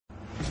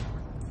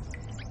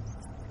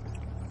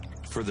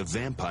For the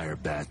vampire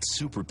bat,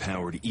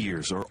 superpowered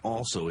ears are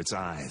also its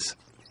eyes.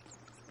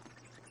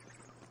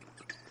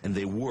 And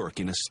they work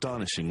in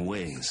astonishing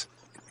ways.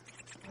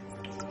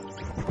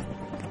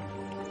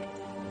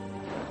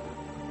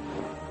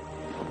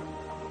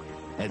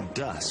 At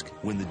dusk,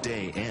 when the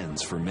day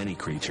ends for many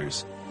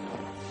creatures,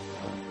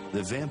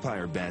 the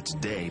vampire bat's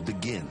day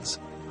begins.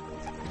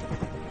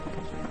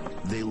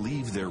 They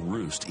leave their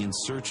roost in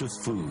search of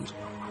food.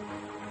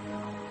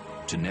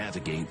 To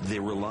navigate, they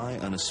rely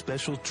on a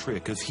special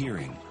trick of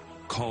hearing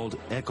called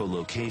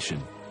echolocation.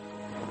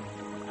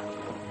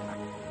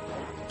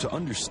 To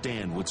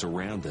understand what's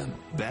around them,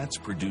 bats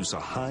produce a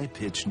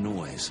high-pitched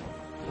noise.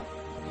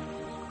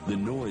 The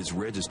noise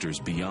registers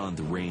beyond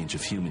the range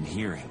of human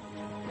hearing,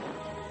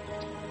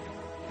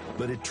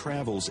 but it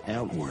travels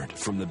outward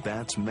from the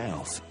bat's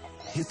mouth,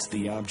 hits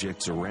the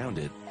objects around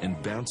it, and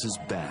bounces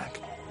back.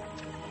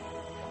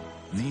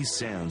 These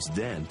sounds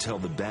then tell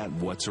the bat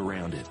what's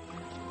around it.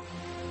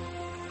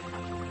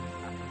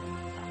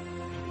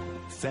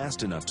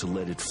 Fast enough to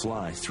let it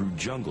fly through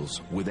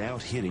jungles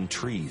without hitting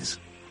trees,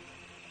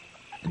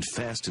 and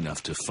fast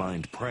enough to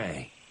find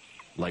prey,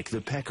 like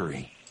the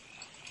peccary.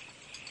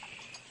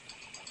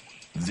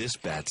 This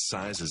bat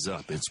sizes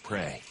up its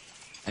prey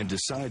and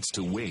decides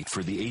to wait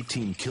for the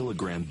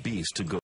 18-kilogram beast to go